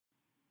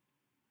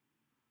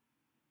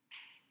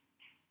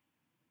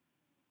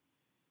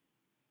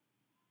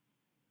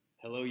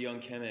Hello, young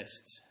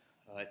chemists.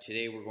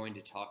 Today we're going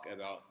to talk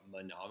about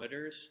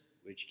manometers,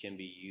 which can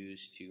be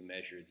used to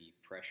measure the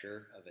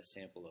pressure of a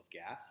sample of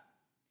gas.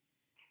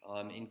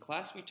 In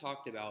class, we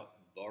talked about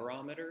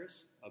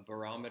barometers. A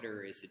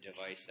barometer is a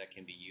device that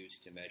can be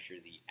used to measure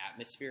the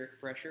atmospheric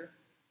pressure.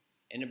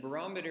 And a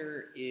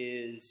barometer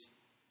is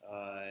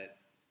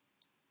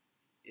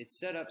it's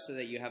set up so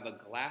that you have a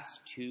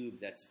glass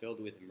tube that's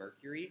filled with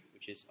mercury,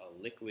 which is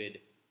a liquid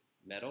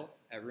metal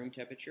at room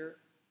temperature,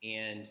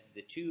 and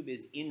the tube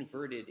is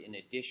inverted in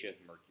a dish of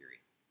mercury.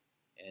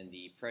 And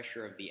the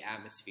pressure of the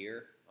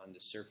atmosphere on the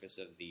surface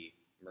of the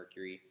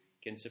mercury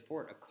can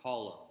support a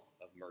column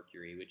of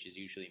mercury, which is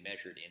usually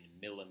measured in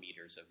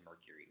millimeters of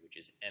mercury, which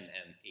is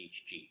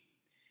mmHg.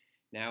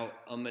 Now,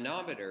 a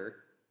manometer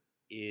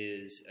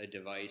is a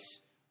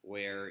device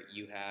where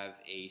you have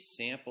a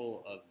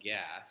sample of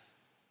gas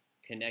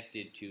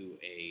connected to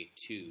a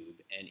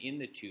tube, and in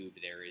the tube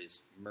there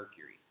is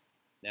mercury.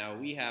 Now,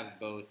 we have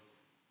both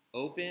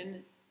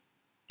open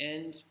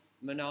end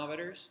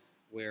manometers,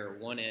 where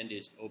one end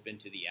is open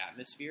to the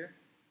atmosphere,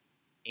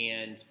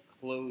 and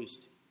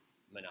closed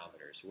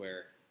manometers,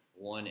 where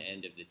one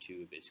end of the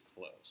tube is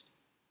closed.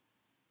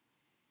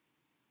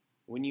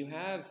 When you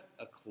have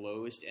a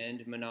closed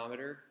end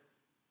manometer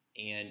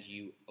and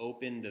you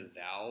open the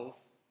valve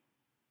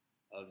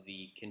of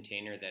the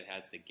container that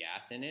has the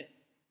gas in it,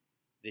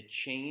 the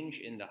change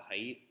in the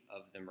height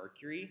of the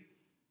mercury,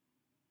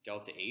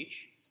 delta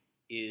H,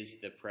 is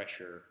the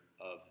pressure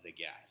of the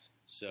gas.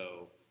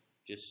 So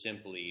just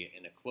simply,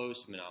 in a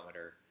closed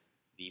manometer,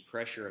 the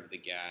pressure of the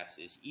gas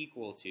is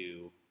equal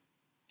to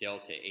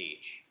delta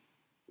H,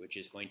 which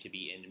is going to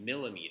be in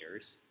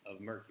millimeters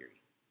of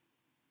mercury.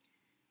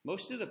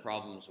 Most of the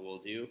problems we'll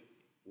do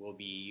will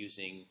be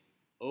using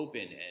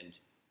open-end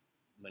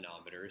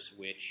manometers,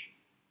 which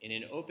in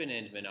an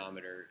open-end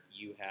manometer,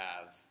 you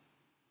have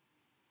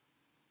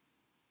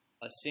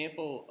a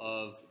sample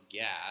of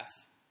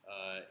gas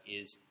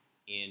is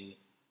in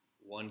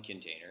one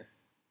container,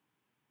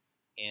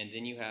 and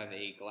then you have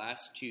a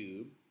glass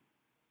tube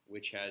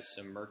which has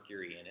some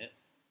mercury in it,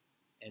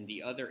 and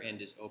the other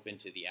end is open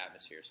to the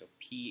atmosphere. So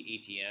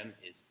PATM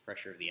is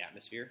pressure of the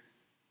atmosphere.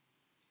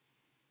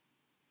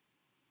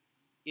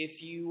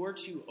 If you were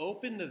to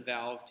open the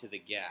valve to the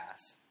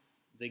gas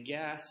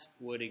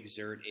would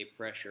exert a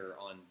pressure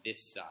on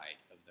this side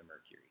of the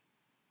mercury.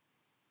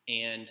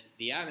 And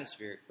the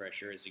atmospheric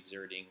pressure is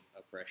exerting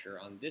a pressure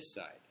on this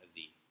side of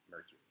the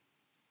mercury.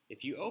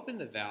 If you open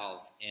the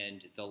valve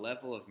and the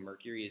level of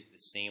mercury is the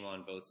same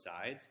on both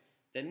sides,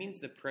 that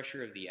means the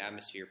pressure of the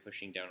atmosphere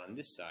pushing down on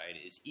this side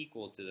is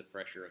equal to the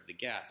pressure of the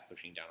gas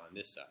pushing down on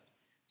this side.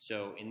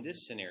 So in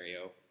this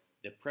scenario,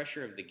 the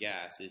pressure of the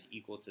gas is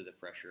equal to the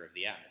pressure of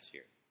the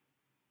atmosphere.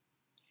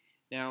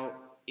 Now,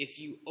 if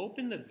you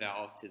open the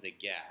valve to the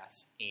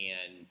gas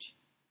and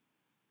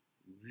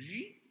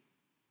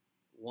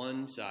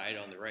one side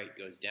on the right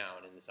goes down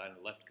and the side on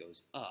the left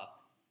goes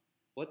up,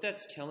 what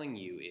that's telling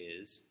you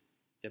is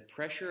the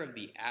pressure of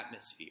the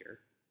atmosphere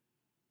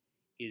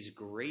is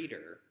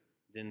greater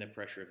than the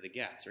pressure of the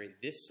gas, right?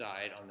 This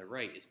side on the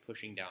right is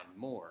pushing down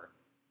more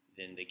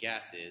than the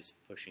gas is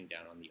pushing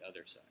down on the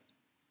other side.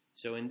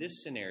 So in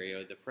this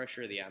scenario, the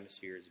pressure of the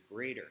atmosphere is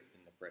greater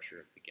than the pressure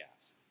of the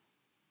gas.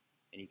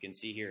 And you can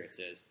see here it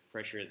says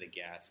pressure of the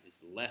gas is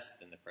less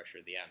than the pressure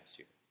of the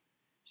atmosphere.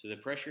 So the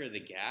pressure of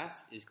the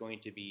gas is going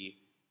to be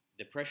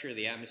the pressure of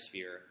the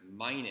atmosphere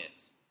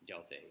minus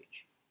delta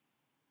H.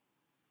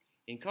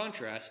 In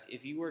contrast,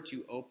 if you were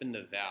to open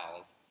the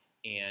valve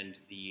and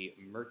the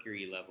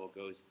mercury level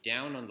goes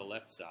down on the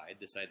left side,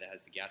 the side that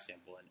has the gas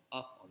sample, and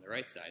up on the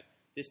right side,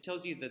 this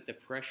tells you that the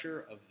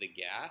pressure of the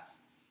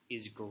gas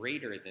is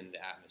greater than the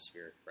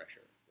atmospheric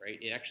pressure, right?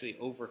 It actually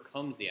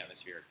overcomes the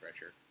atmospheric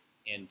pressure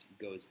and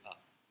goes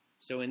up.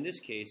 So in this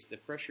case, the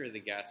pressure of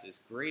the gas is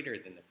greater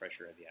than the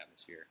pressure of the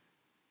atmosphere.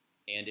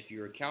 And if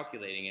you were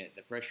calculating it,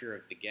 the pressure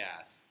of the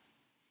gas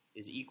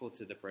is equal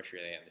to the pressure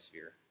of the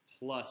atmosphere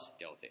plus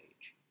delta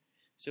H.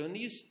 So in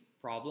these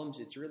problems,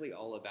 it's really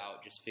all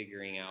about just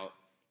figuring out,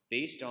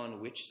 based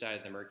on which side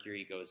of the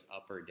mercury goes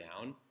up or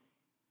down,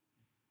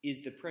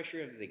 is the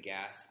pressure of the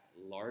gas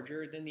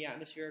larger than the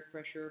atmospheric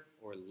pressure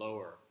or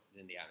lower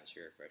than the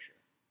atmospheric pressure?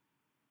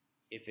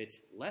 If it's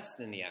less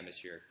than the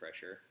atmospheric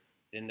pressure,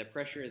 then the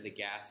pressure of the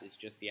gas is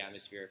just the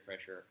atmospheric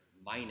pressure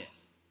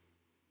minus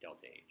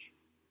delta H.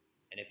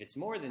 And if it's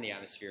more than the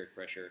atmospheric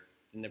pressure,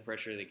 then the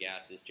pressure of the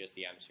gas is just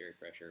the atmospheric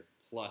pressure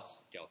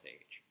plus delta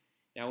H.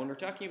 Now, when we're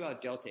talking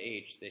about delta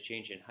H, the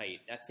change in height,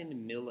 that's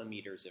in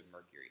millimeters of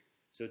mercury.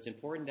 So it's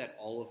important that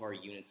all of our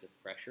units of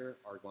pressure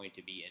are going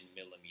to be in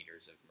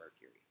millimeters of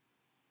mercury.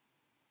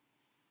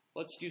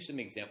 Let's do some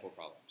example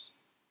problems.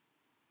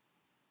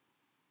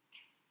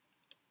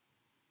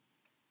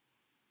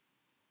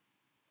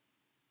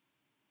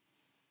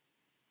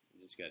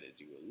 Just got to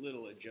do a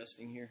little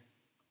adjusting here.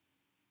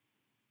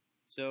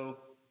 So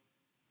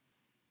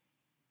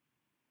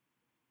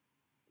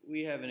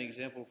we have an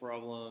example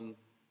problem.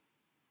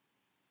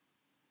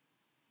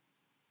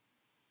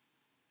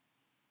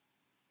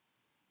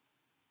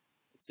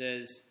 It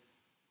says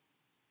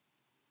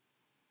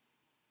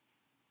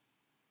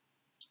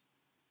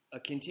A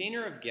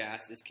container of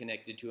gas is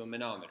connected to a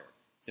manometer.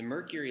 The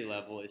mercury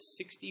level is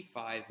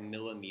 65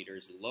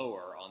 millimeters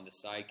lower on the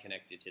side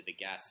connected to the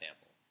gas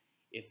sample.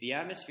 If the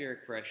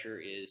atmospheric pressure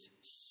is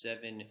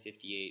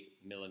 758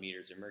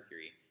 millimeters of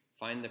mercury,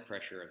 find the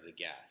pressure of the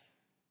gas.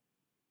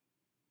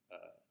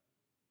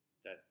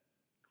 That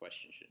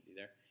question shouldn't be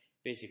there.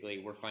 Basically,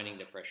 we're finding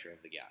the pressure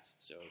of the gas,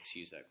 so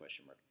excuse that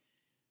question mark.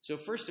 So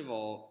first of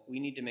all, we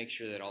need to make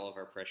sure that all of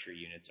our pressure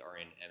units are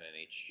in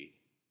mmHg.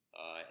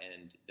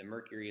 And the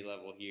mercury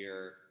level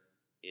here,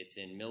 it's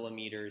in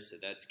millimeters, so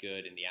that's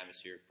good, and the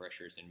atmospheric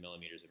pressure is in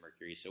millimeters of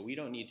mercury, so we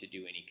don't need to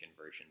do any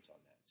conversions on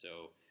that.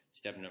 So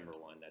step number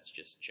one, that's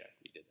just check,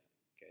 we did that,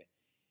 okay?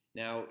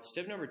 Now,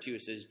 step number two,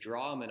 it says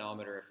draw a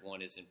manometer if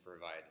one isn't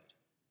provided.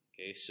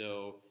 Okay,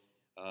 so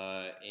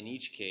in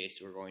each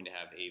case, we're going to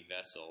have a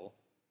vessel.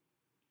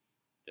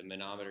 The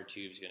manometer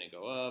tube is going to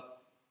go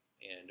up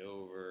and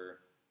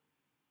over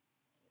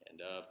and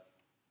up,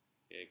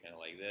 okay, kind of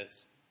like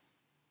this.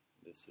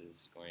 This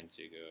is going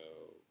to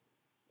go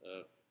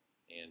up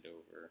and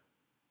over.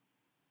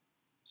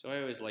 So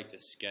I always like to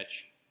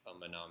sketch a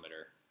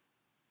manometer.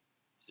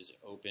 This is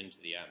open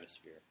to the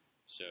atmosphere.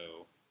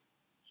 So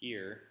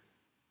here,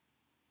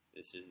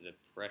 this is the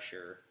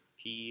pressure,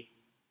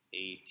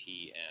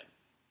 PATM,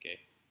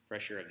 okay,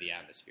 pressure of the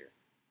atmosphere.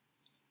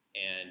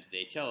 And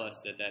they tell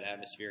us that that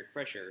atmospheric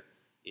pressure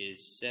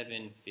is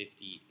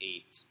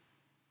 758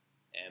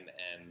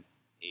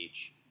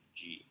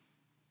 mmHg.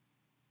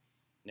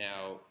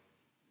 Now,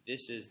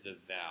 this is the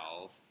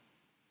valve,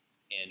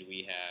 and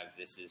we have,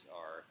 this is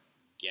our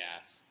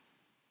gas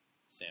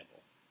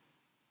sample.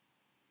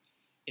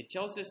 It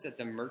tells us that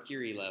the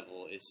mercury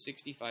level is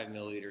 65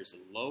 milliliters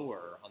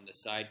lower on the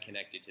side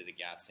connected to the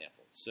gas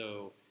sample.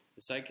 So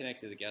the side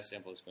connected to the gas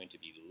sample is going to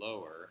be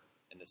lower,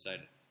 and the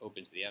side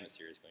open to the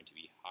atmosphere is going to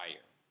be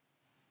higher.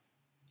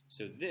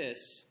 So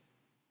this,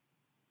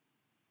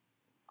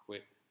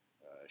 quick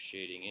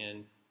shading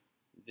in,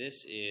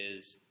 this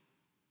is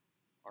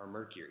our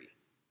mercury.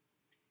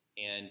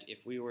 And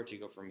if we were to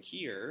go from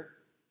here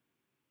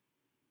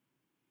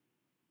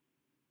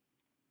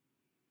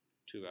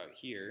to about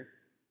here,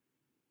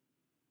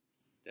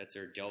 that's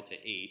our delta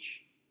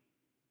H,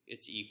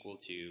 it's equal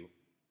to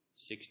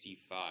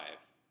 65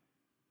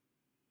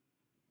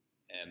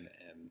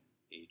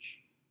 mmHg.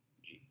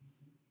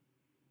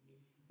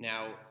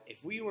 Now,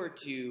 if we were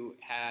to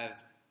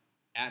have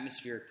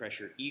atmospheric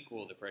pressure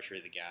equal the pressure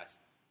of the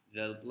gas,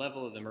 the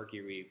level of the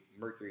mercury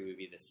would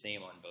be the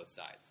same on both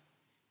sides.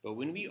 But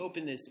when we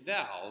open this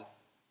valve,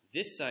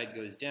 this side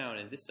goes down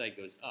and this side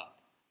goes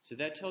up. So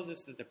that tells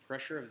us that the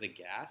pressure of the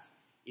gas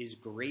is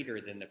greater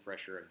than the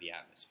pressure of the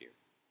atmosphere.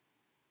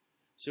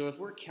 So if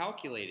we're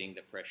calculating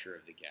the pressure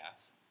of the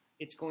gas,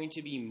 it's going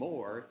to be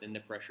more than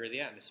the pressure of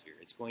the atmosphere.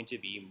 It's going to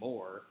be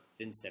more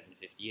than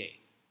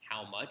 758.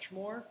 How much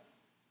more?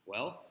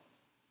 Well,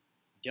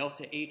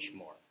 delta H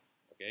more,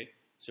 okay?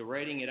 So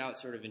writing it out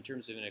sort of in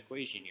terms of an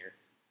equation here,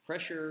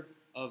 pressure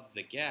of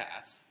the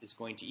gas is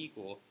going to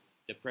equal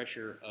the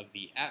pressure of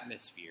the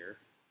atmosphere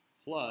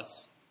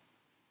plus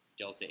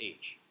delta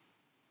H.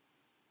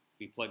 If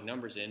we plug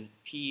numbers in,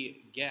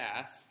 P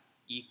gas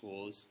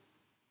equals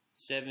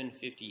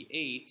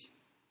 758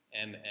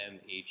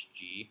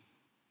 mmHg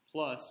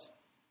plus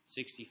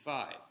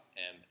 65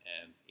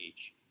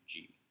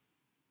 mmHg.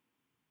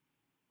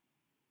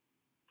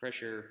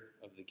 Pressure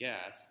of the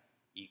gas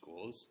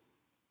equals,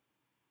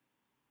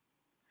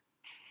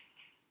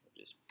 I'll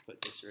just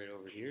put this right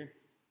over here,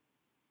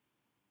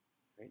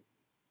 right?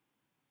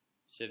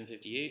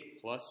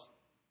 758 plus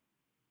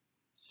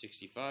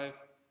 65,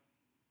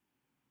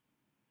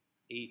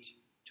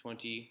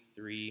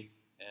 823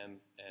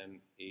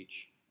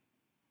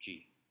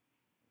 mmHg.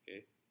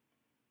 Okay?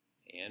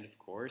 And of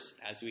course,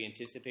 as we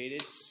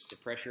anticipated, the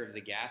pressure of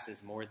the gas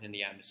is more than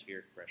the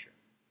atmospheric pressure.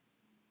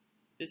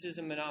 This is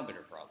a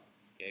manometer problem.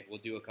 Okay, we'll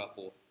do a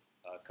couple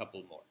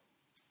more.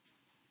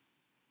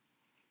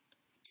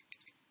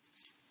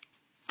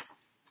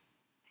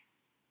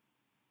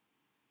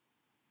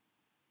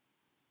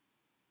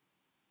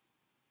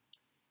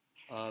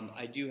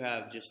 I do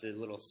have just a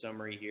little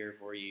summary here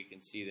for you. You can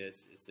see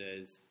this. It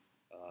says,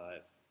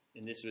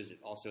 and this was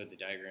also at the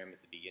diagram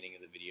at the beginning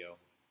of the video,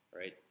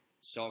 right?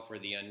 Solve for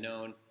the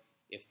unknown.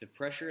 If the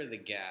pressure of the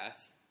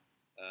gas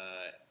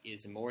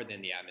is more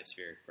than the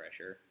atmospheric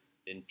pressure,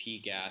 then P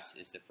gas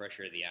is the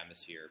pressure of the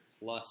atmosphere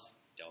plus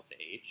delta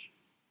H.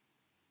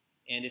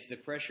 And if the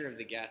pressure of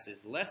the gas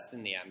is less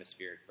than the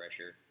atmospheric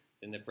pressure,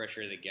 then the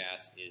pressure of the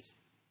gas is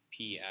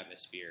P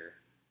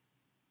atmosphere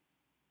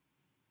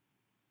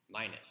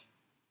minus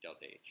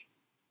delta H.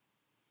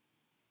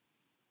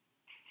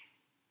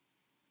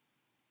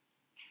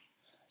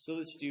 So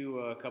let's do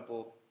a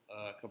couple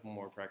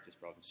more practice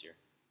problems here.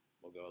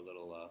 We'll go a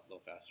little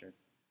faster.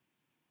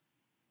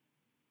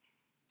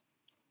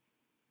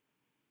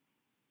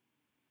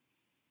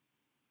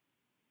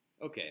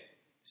 Okay,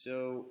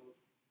 so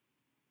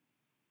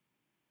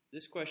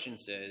this question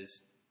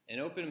says, an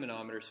open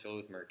manometer is filled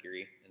with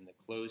mercury and the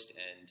closed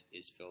end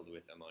is filled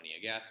with ammonia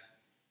gas.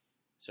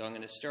 So I'm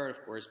going to start,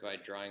 of course, by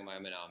drawing my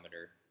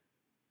manometer.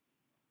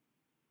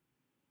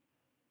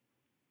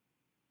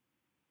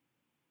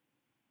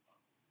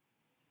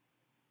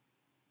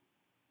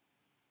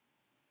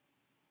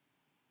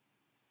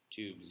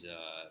 tube's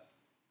a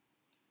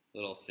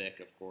little thick,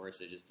 of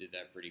course. I just did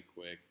that pretty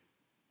quick.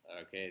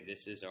 Okay,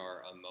 this is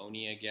our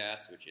ammonia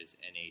gas, which is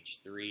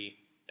NH3.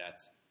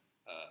 That's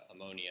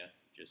ammonia,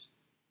 just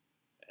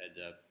a heads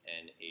up,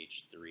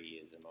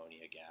 NH3 is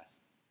ammonia gas.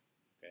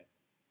 Okay.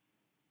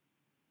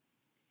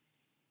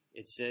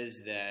 It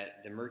says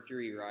that the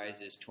mercury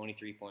rises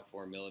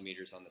 23.4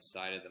 millimeters on the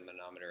side of the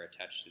manometer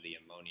attached to the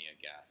ammonia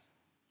gas.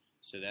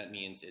 So that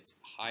means it's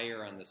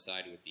higher on the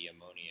side with the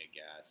ammonia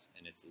gas,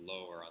 and it's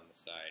lower on the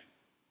side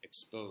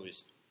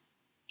exposed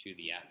to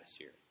the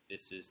atmosphere.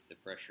 This is the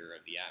pressure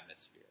of the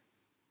atmosphere.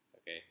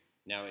 Okay.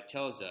 Now it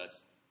tells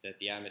us that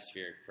the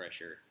atmospheric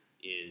pressure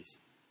is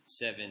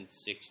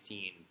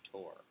 716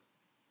 torr.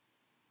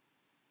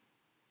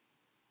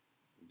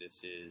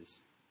 This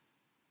is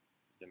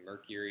the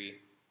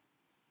mercury.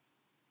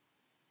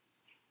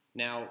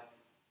 Now,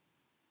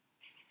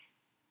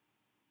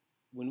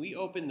 when we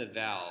open the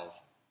valve,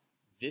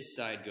 this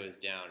side goes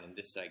down and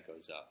this side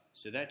goes up.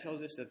 So that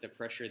tells us that the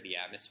pressure of the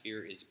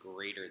atmosphere is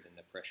greater than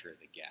the pressure of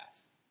the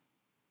gas.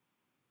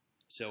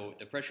 So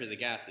the pressure of the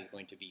gas is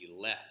going to be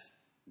less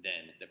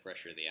than the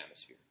pressure of the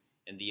atmosphere.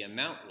 And the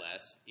amount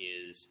less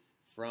is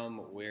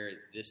from where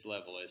this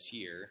level is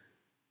here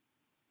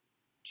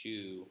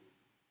to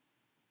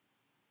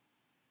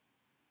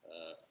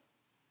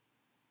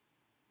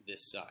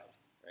this side,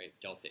 right?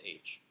 Delta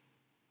H.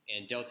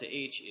 And delta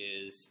H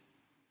is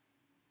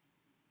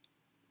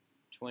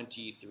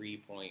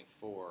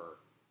 23.4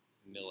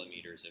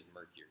 millimeters of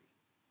mercury.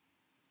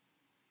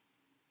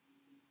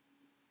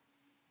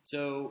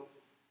 So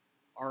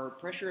our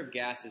pressure of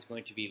gas is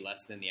going to be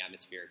less than the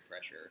atmospheric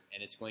pressure,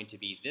 and it's going to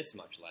be this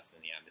much less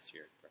than the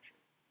atmospheric pressure.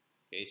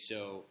 Okay,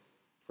 so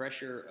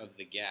pressure of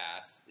the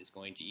gas is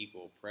going to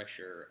equal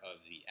pressure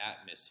of the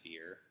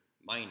atmosphere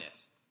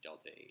minus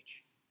delta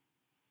H.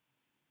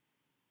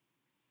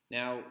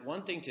 Now,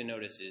 one thing to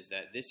notice is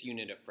that this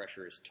unit of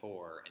pressure is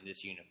torr, and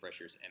this unit of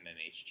pressure is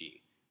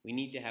mmHg. We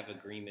need to have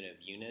agreement of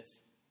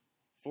units.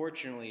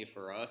 Fortunately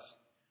for us,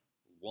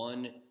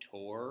 1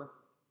 torr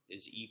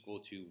is equal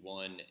to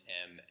 1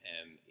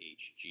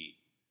 mmHg.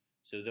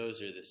 So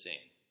those are the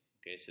same.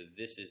 Okay, so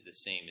this is the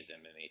same as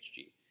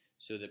mmHg.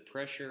 So the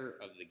pressure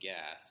of the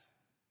gas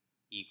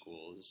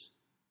equals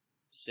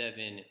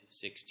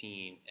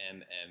 716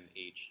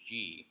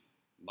 mmHg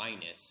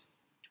minus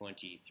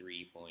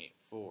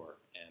 23.4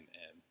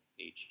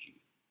 mmHg.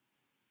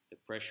 The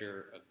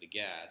pressure of the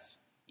gas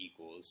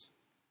equals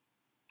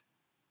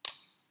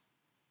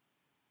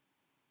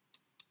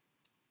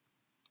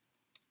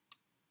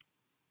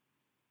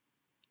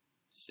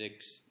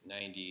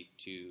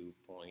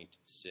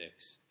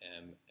 692.6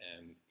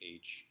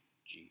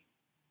 mmHg.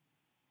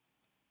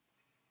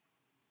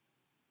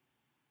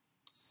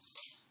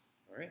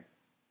 All right.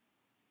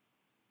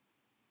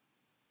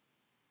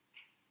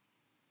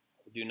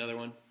 We'll do another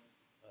one.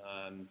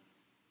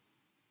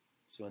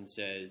 This one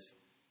says,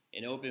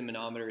 an open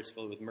manometer is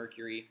filled with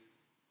mercury.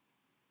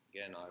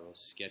 Again, I will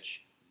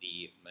sketch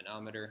the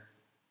manometer.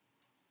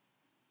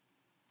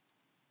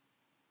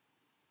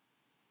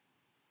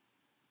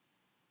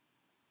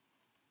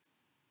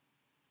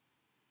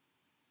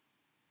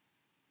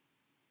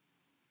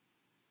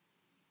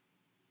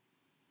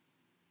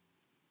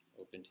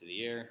 Open to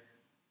the air.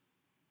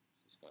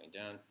 This is going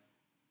down.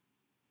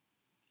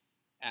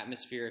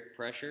 Atmospheric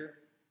pressure,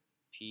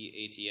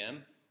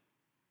 PATM,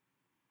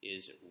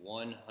 is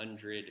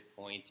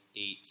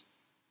 100.8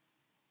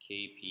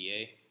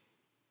 kPa.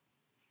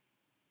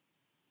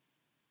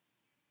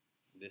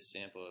 This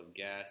sample of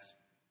gas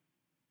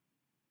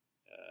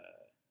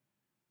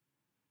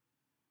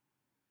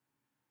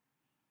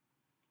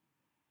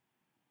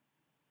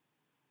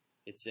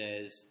it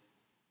says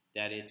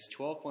that it's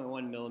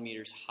 12.1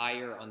 millimeters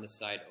higher on the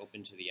side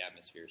open to the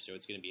atmosphere. So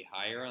it's going to be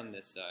higher on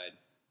this side,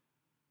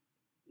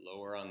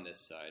 lower on this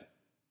side.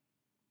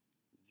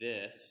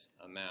 This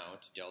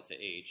amount, delta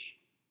H,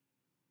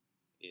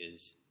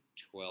 is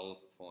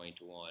 12.1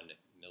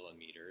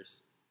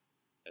 millimeters.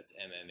 That's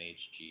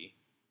mmHg.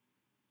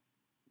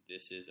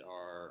 This is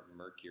our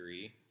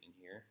mercury in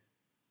here.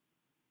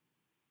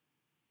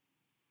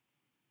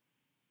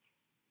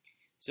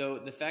 So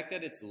the fact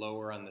that it's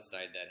lower on the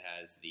side that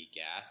has the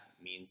gas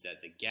means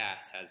that the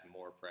gas has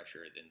more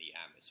pressure than the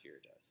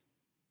atmosphere does.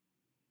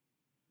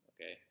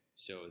 Okay,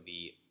 so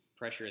the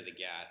pressure of the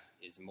gas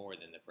is more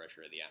than the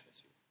pressure of the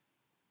atmosphere.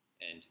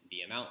 And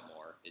the amount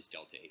more is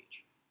delta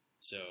H.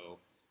 So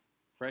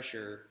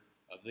pressure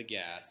of the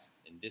gas,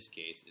 in this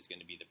case, is going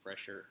to be the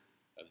pressure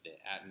of the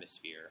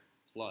atmosphere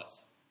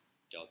plus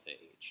delta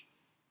H.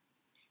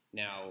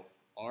 Now,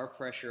 our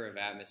pressure of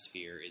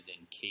atmosphere is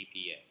in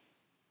kPa.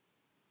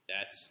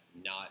 That's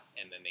not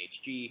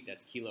mmHg,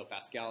 that's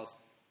kilopascals.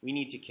 We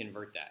need to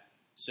convert that.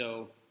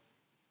 So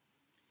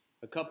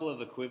a couple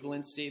of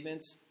equivalent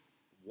statements.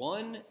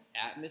 1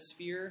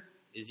 atmosphere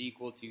is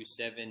equal to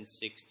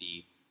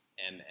 760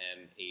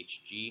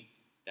 mmHg.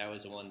 That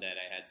was the one that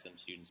I had some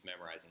students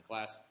memorize in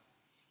class.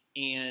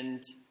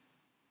 And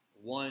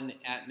 1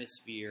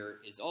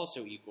 atmosphere is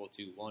also equal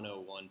to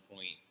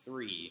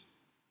 101.3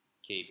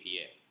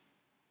 kPa.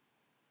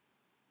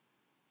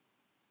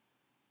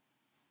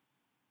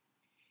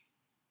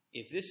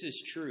 if this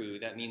is true,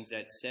 that means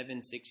that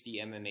 760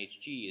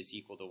 mmHg is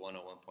equal to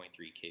 101.3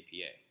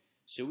 kPa.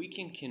 So we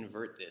can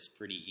convert this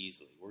pretty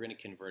easily. We're going to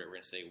convert it. We're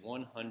going to say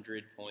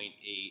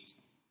 100.8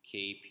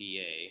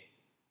 kPa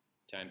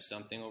times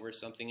something over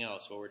something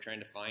else. What we're trying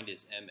to find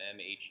is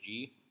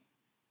mmHg.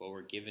 What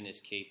we're given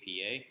is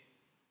kPa.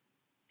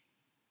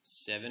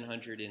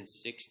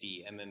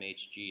 760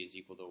 mmHg is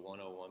equal to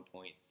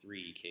 101.3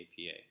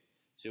 kPa.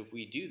 So if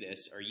we do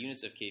this, our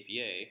units of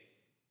kPa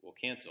will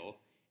cancel,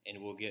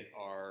 and we'll get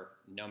our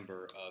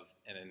number of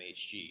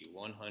mmHg,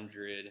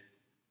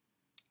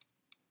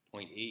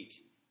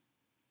 100.8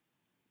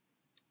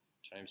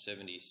 times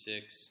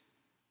 76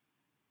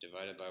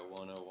 divided by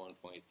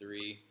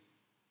 101.3.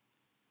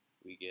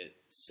 We get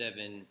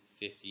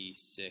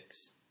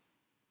 756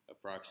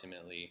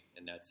 approximately,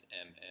 and that's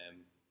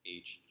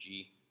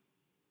mmHg.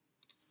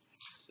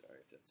 Sorry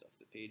if that's off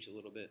the page a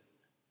little bit.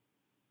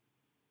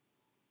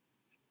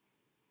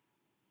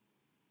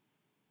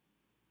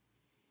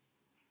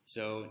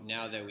 So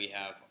now that we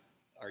have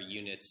our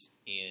units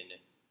in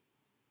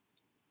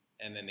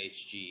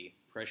mmHg,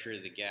 pressure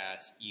of the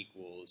gas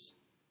equals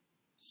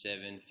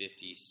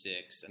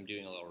 756, I'm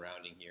doing a little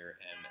rounding here,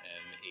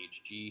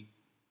 mmHg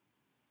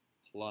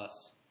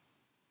plus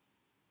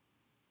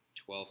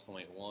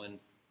 12.1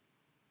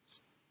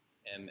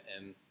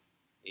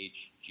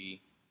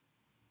 mmHg.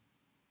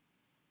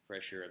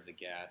 Pressure of the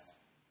gas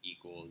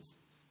equals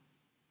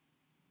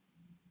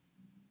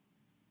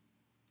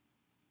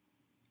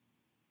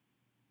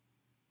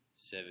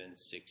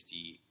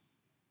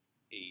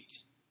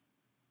 768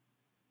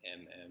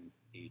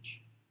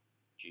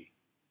 mmHg.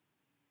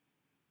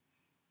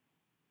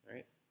 All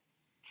right.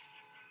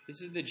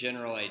 This is the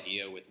general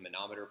idea with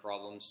manometer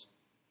problems.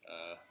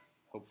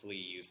 Hopefully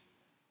you've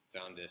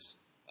found this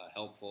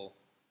helpful.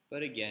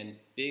 But again,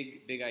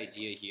 big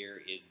idea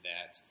here is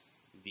that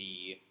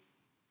the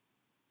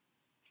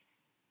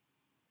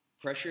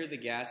pressure of the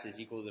gas is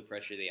equal to the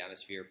pressure of the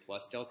atmosphere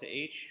plus delta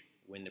H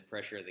when the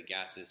pressure of the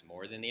gas is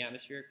more than the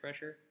atmospheric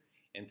pressure,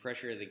 and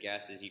pressure of the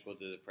gas is equal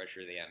to the pressure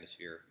of the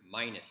atmosphere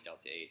minus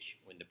delta H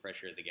when the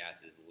pressure of the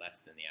gas is less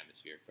than the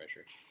atmospheric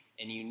pressure.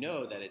 And you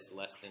know that it's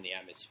less than the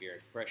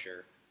atmospheric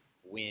pressure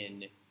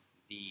when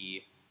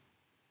the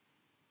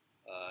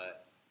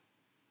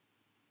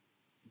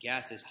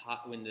gas is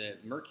hot. When the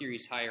mercury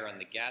is higher on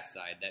the gas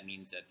side, that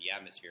means that the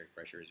atmospheric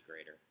pressure is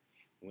greater.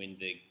 When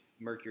the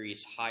mercury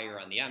is higher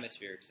on the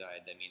atmospheric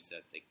side, that means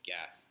that the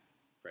gas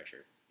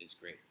pressure is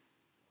greater.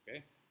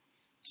 Okay?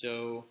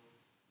 So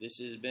this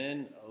has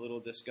been a little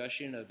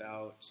discussion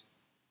about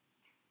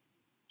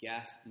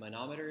gas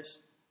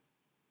manometers.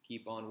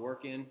 Keep on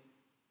working.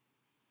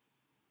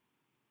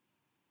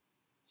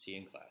 See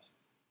you in class.